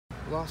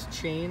Lost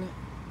chain,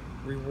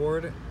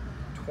 reward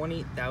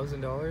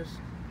 $20,000.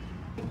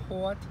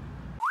 What?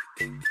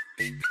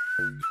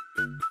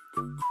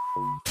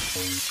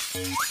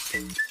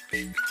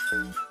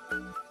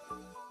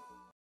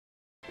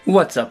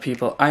 What's up,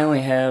 people? I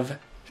only have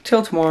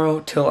till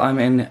tomorrow till I'm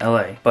in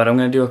LA, but I'm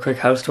gonna do a quick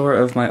house tour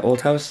of my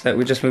old house that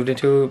we just moved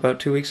into about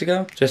 2 weeks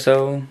ago, just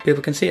so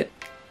people can see it.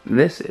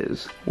 This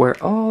is where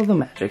all the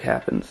magic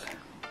happens.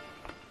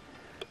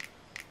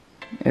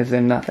 Is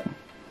in nothing.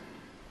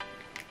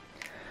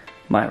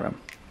 My room.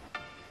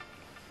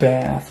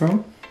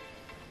 Bathroom.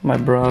 My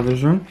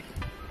brother's room.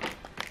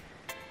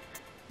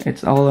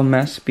 It's all a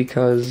mess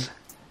because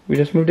we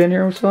just moved in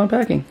here and we're still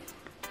unpacking.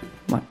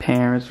 My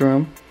parents'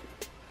 room.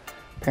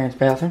 Parents'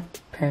 bathroom.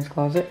 Parents'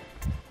 closet.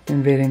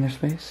 Invading their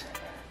space.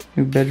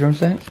 New bedroom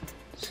set.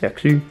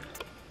 Sexy.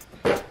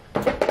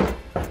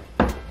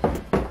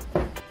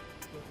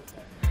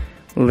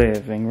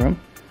 Living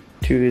room.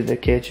 To the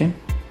kitchen.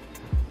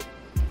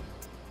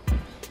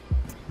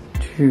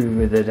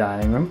 To the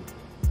dining room.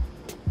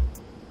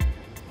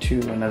 To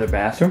another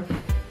bathroom.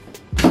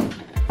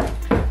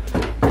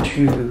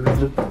 To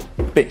the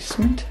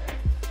basement.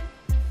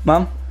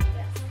 Mom?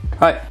 Yes.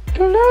 Hi.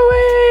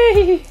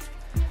 Chloe!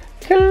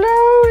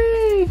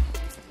 Chloe!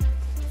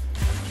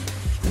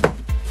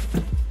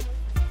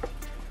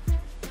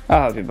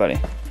 I'll help you, buddy.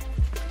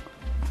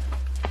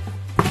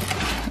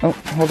 Oh,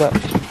 hold up.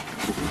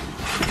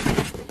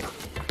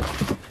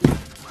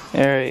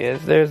 There he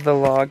is. There's the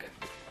log.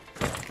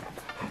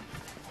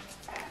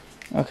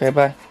 Okay,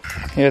 bye.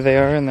 Here they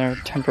are in their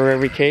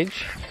temporary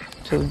cage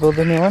until we build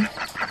a new one.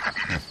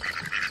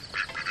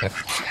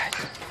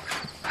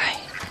 Hi.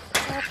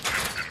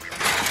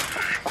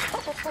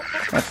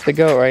 That's the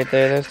goat right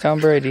there. There's Tom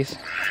Brady's.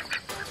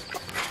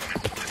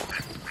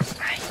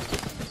 Hi.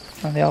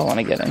 Oh, they all want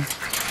to get in.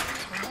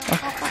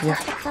 Oh, yeah.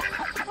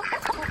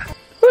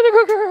 Who's a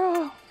good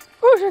girl?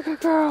 Who's a good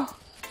girl?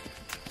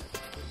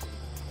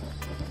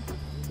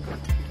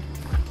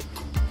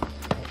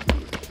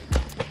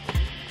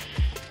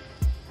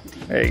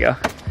 There you go.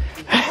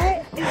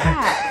 What is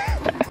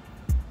that?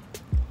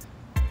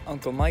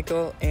 Uncle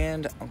Michael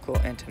and Uncle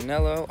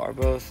Antonello are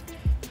both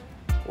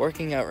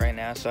working out right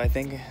now, so I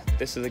think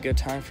this is a good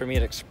time for me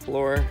to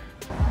explore.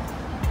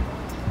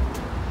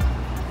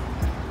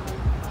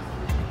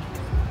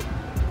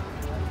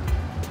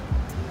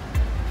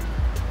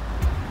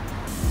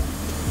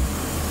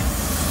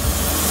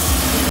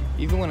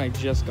 Even when I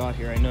just got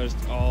here, I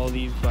noticed all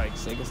these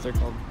bikes. I guess they're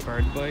called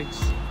bird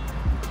bikes.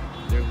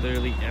 They're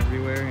literally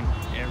everywhere and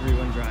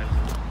everyone drives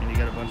them. And you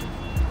got a bunch of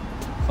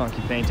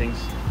funky paintings.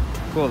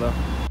 Cool though.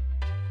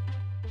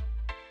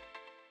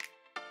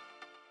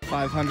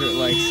 500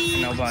 likes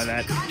and I'll buy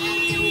that.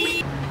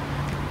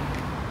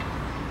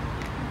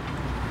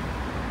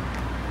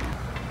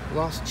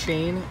 Lost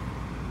chain,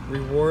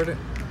 reward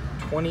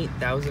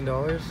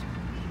 $20,000.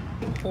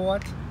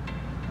 What?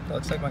 That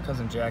looks like my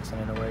cousin Jackson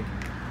in a wig.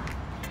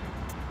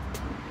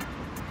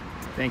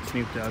 Thanks,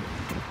 Snoop Dogg.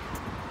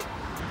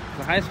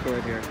 The high score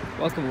here.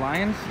 Welcome,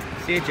 Lions.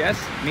 CHS,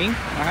 me, my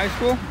high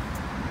school.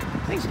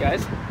 Thanks,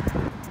 guys.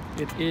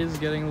 It is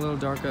getting a little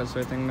dark out, so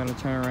I think I'm gonna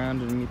turn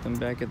around and meet them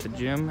back at the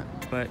gym.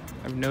 But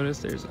I've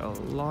noticed there's a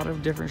lot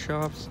of different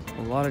shops,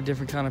 a lot of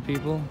different kind of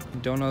people.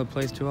 Don't know the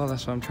place too well,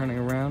 that's why I'm turning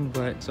around.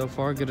 But so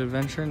far, good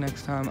adventure.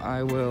 Next time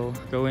I will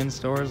go in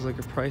stores, look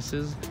at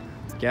prices.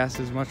 Gas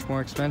is much more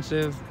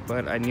expensive,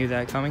 but I knew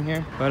that coming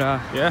here. But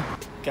yeah.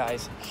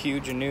 Guys,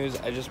 huge news.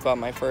 I just bought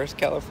my first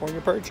California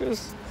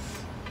purchase.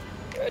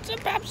 It's a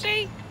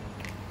Pepsi!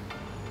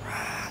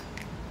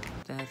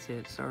 That's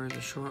it. Sorry,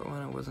 the short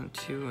one. It wasn't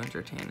too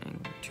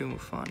entertaining, too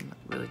fun.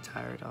 Really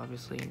tired,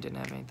 obviously, and didn't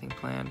have anything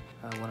planned.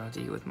 I went out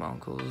to eat with my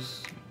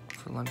uncles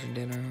for lunch and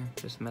dinner.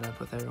 Just met up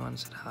with everyone,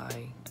 said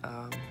hi.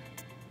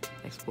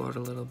 Explored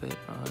a little bit.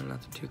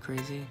 Nothing too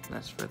crazy.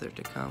 That's further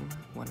to come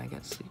when I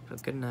get sleep.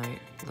 But good night.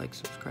 Like,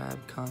 subscribe,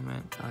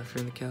 comment. If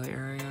you're in the Cali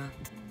area,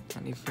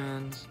 any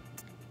friends,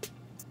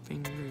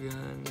 finger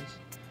guns.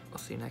 I'll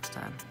see you next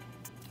time.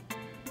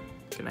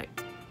 Good night.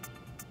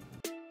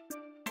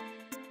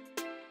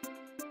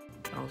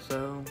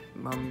 Also,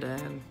 Mom,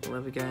 Dad,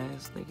 love you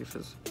guys. Thank you for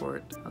the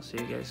support. I'll see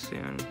you guys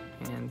soon.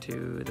 And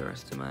to the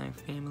rest of my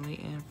family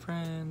and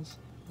friends,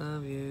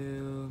 love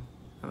you.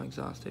 I'm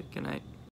exhausted. Good night.